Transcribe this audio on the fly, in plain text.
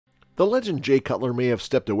The legend Jay Cutler may have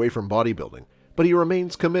stepped away from bodybuilding, but he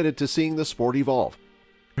remains committed to seeing the sport evolve.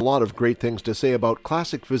 A lot of great things to say about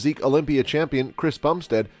classic physique Olympia champion Chris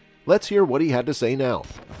Bumstead. Let's hear what he had to say now.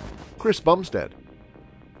 Chris Bumstead.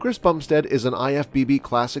 Chris Bumstead is an IFBB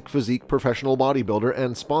classic physique professional bodybuilder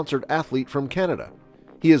and sponsored athlete from Canada.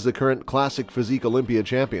 He is the current classic physique Olympia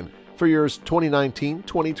champion for years 2019,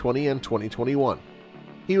 2020, and 2021.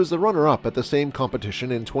 He was the runner-up at the same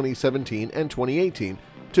competition in 2017 and 2018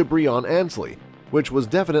 to Breon Ansley, which was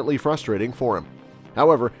definitely frustrating for him.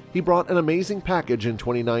 However, he brought an amazing package in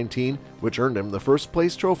 2019, which earned him the first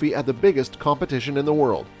place trophy at the biggest competition in the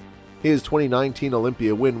world. His 2019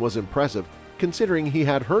 Olympia win was impressive, considering he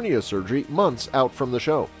had hernia surgery months out from the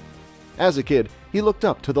show. As a kid, he looked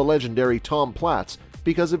up to the legendary Tom Platz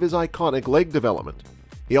because of his iconic leg development.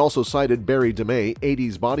 He also cited Barry DeMay,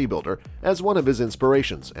 80s bodybuilder, as one of his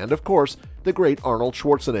inspirations, and of course, the great Arnold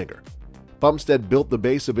Schwarzenegger. Bumstead built the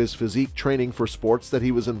base of his physique training for sports that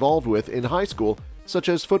he was involved with in high school, such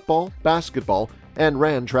as football, basketball, and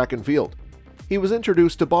ran track and field. He was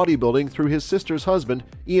introduced to bodybuilding through his sister's husband,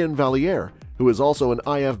 Ian Valliere, who is also an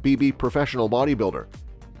IFBB professional bodybuilder.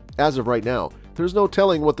 As of right now, there's no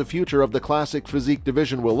telling what the future of the classic physique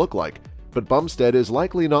division will look like, but Bumstead is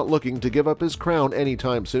likely not looking to give up his crown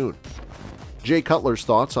anytime soon. Jay Cutler's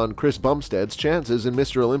thoughts on Chris Bumstead's chances in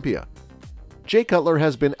Mr. Olympia. Jay Cutler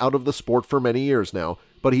has been out of the sport for many years now,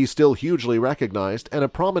 but he's still hugely recognized and a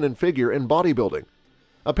prominent figure in bodybuilding.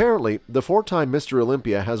 Apparently, the four-time Mr.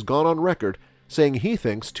 Olympia has gone on record saying he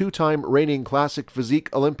thinks two-time reigning classic physique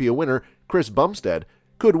Olympia winner Chris Bumstead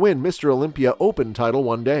could win Mr. Olympia Open title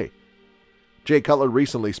one day. Jay Cutler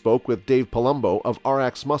recently spoke with Dave Palumbo of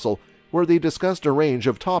RX Muscle, where they discussed a range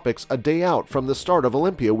of topics a day out from the start of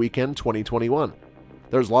Olympia Weekend 2021.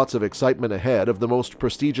 There's lots of excitement ahead of the most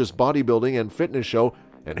prestigious bodybuilding and fitness show,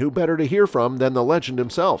 and who better to hear from than the legend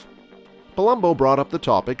himself? Palumbo brought up the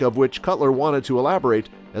topic of which Cutler wanted to elaborate,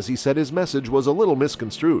 as he said his message was a little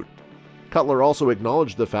misconstrued. Cutler also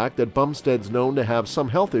acknowledged the fact that Bumstead's known to have some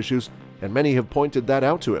health issues, and many have pointed that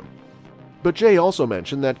out to him. But Jay also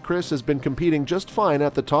mentioned that Chris has been competing just fine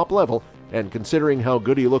at the top level, and considering how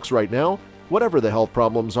good he looks right now, whatever the health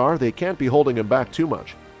problems are, they can't be holding him back too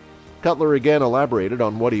much. Cutler again elaborated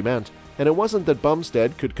on what he meant, and it wasn't that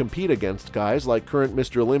Bumstead could compete against guys like current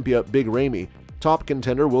Mr. Olympia Big Ramey, top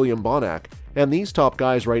contender William Bonac, and these top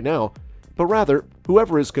guys right now, but rather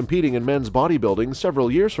whoever is competing in men's bodybuilding several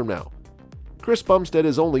years from now. Chris Bumstead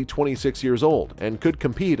is only 26 years old and could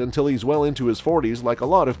compete until he's well into his 40s like a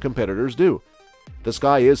lot of competitors do. The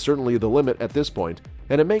sky is certainly the limit at this point,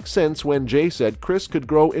 and it makes sense when Jay said Chris could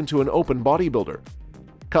grow into an open bodybuilder.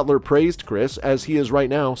 Cutler praised Chris as he is right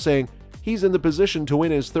now, saying, "He's in the position to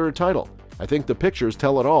win his third title. I think the pictures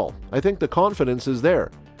tell it all. I think the confidence is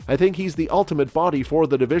there. I think he's the ultimate body for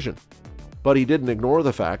the division." But he didn't ignore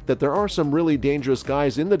the fact that there are some really dangerous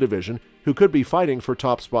guys in the division who could be fighting for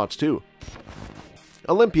top spots too.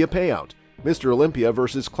 Olympia payout: Mr. Olympia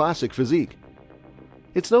versus Classic Physique.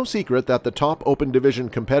 It's no secret that the top open division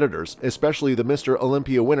competitors, especially the Mr.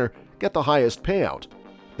 Olympia winner, get the highest payout.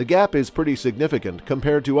 The gap is pretty significant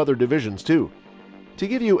compared to other divisions too. To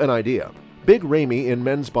give you an idea, Big Ramey in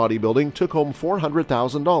men's bodybuilding took home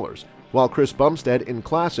 $400,000, while Chris Bumstead in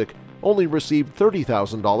Classic only received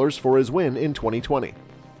 $30,000 for his win in 2020.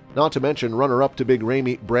 Not to mention runner-up to Big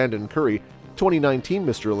Ramey Brandon Curry, 2019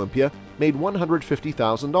 Mr. Olympia, made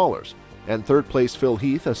 $150,000, and third-place Phil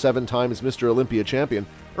Heath, a 7 times Mr. Olympia champion,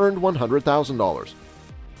 earned $100,000.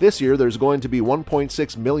 This year, there's going to be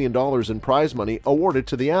 $1.6 million in prize money awarded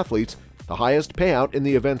to the athletes, the highest payout in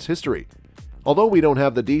the event's history, although we don't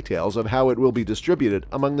have the details of how it will be distributed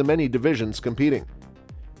among the many divisions competing.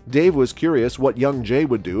 Dave was curious what young Jay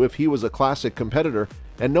would do if he was a Classic competitor,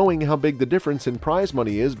 and knowing how big the difference in prize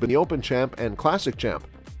money is between the Open champ and Classic champ.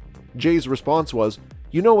 Jay's response was,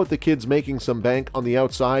 "You know, with the kids making some bank on the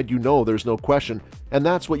outside, you know there's no question, and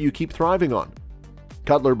that's what you keep thriving on."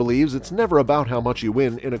 Cutler believes it's never about how much you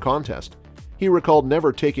win in a contest. He recalled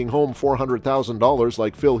never taking home $400,000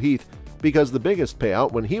 like Phil Heath because the biggest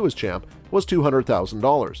payout when he was champ was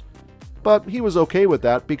 $200,000. But he was okay with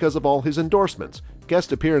that because of all his endorsements,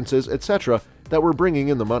 guest appearances, etc. that were bringing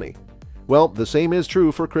in the money. Well, the same is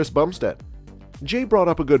true for Chris Bumstead. Jay brought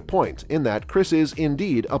up a good point in that Chris is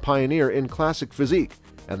indeed a pioneer in Classic Physique,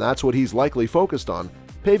 and that's what he's likely focused on,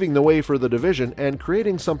 paving the way for the division and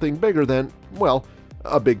creating something bigger than, well,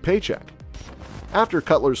 a big paycheck. After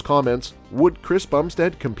Cutler's comments, would Chris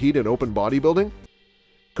Bumstead compete in open bodybuilding?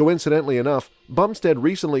 Coincidentally enough, Bumstead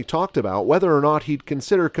recently talked about whether or not he'd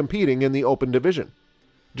consider competing in the open division.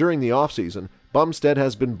 During the offseason, Bumstead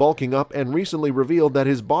has been bulking up and recently revealed that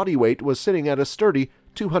his body weight was sitting at a sturdy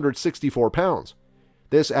 264 pounds.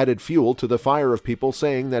 This added fuel to the fire of people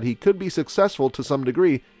saying that he could be successful to some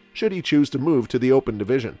degree should he choose to move to the open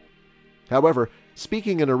division. However,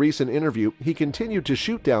 speaking in a recent interview, he continued to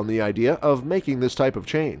shoot down the idea of making this type of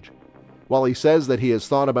change. While he says that he has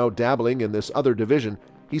thought about dabbling in this other division,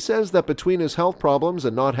 he says that between his health problems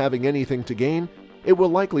and not having anything to gain, it will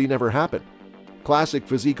likely never happen. Classic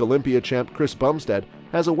Physique Olympia champ Chris Bumstead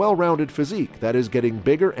has a well-rounded physique that is getting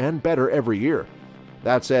bigger and better every year.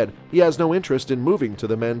 That said, he has no interest in moving to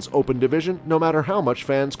the men's open division no matter how much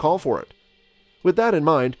fans call for it. With that in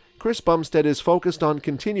mind, Chris Bumstead is focused on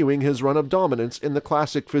continuing his run of dominance in the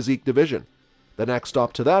classic physique division. The next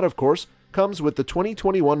stop to that, of course, comes with the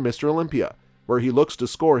 2021 Mr. Olympia, where he looks to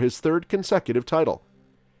score his third consecutive title.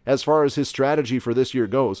 As far as his strategy for this year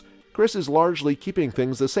goes, Chris is largely keeping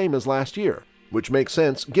things the same as last year, which makes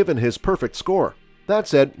sense given his perfect score. That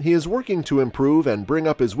said, he is working to improve and bring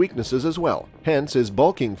up his weaknesses as well, hence his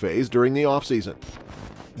bulking phase during the offseason.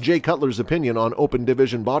 Jay Cutler's opinion on open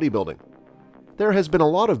division bodybuilding. There has been a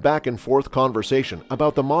lot of back and forth conversation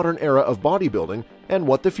about the modern era of bodybuilding and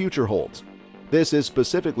what the future holds. This is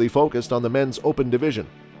specifically focused on the men's open division.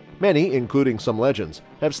 Many, including some legends,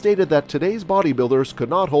 have stated that today's bodybuilders could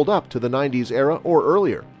not hold up to the 90s era or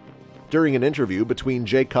earlier. During an interview between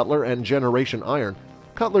Jay Cutler and Generation Iron,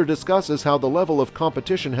 Cutler discusses how the level of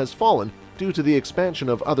competition has fallen due to the expansion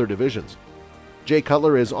of other divisions. Jay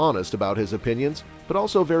Cutler is honest about his opinions, but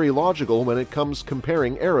also very logical when it comes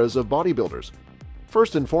comparing eras of bodybuilders.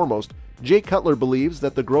 First and foremost, Jay Cutler believes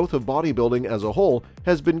that the growth of bodybuilding as a whole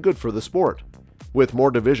has been good for the sport. With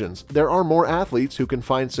more divisions, there are more athletes who can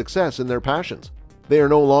find success in their passions. They are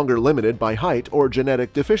no longer limited by height or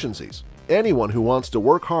genetic deficiencies. Anyone who wants to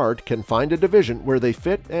work hard can find a division where they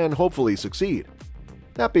fit and hopefully succeed.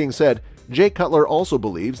 That being said, Jay Cutler also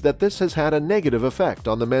believes that this has had a negative effect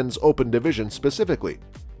on the men's open division specifically.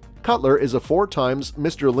 Cutler is a 4 times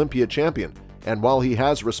Mr. Olympia champion, and while he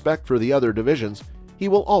has respect for the other divisions, he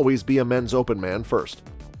will always be a men's open man first.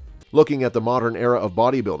 Looking at the modern era of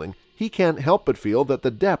bodybuilding, he can't help but feel that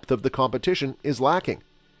the depth of the competition is lacking.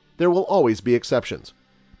 There will always be exceptions,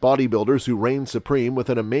 bodybuilders who reign supreme with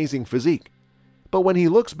an amazing physique. But when he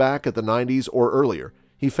looks back at the 90s or earlier,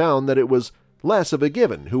 he found that it was less of a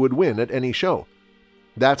given who would win at any show.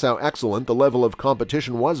 That's how excellent the level of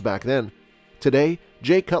competition was back then. Today,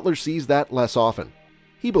 Jay Cutler sees that less often.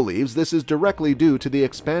 He believes this is directly due to the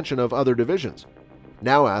expansion of other divisions.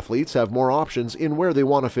 Now athletes have more options in where they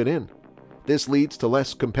want to fit in. This leads to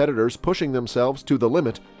less competitors pushing themselves to the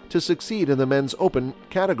limit to succeed in the men's open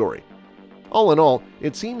category. All in all,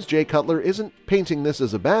 it seems Jay Cutler isn't painting this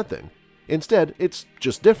as a bad thing. Instead, it's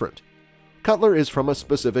just different. Cutler is from a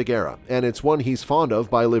specific era, and it's one he's fond of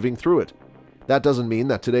by living through it. That doesn't mean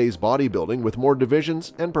that today's bodybuilding with more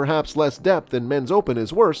divisions and perhaps less depth in men's open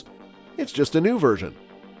is worse. It's just a new version.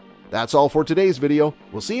 That's all for today's video.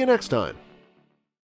 We'll see you next time.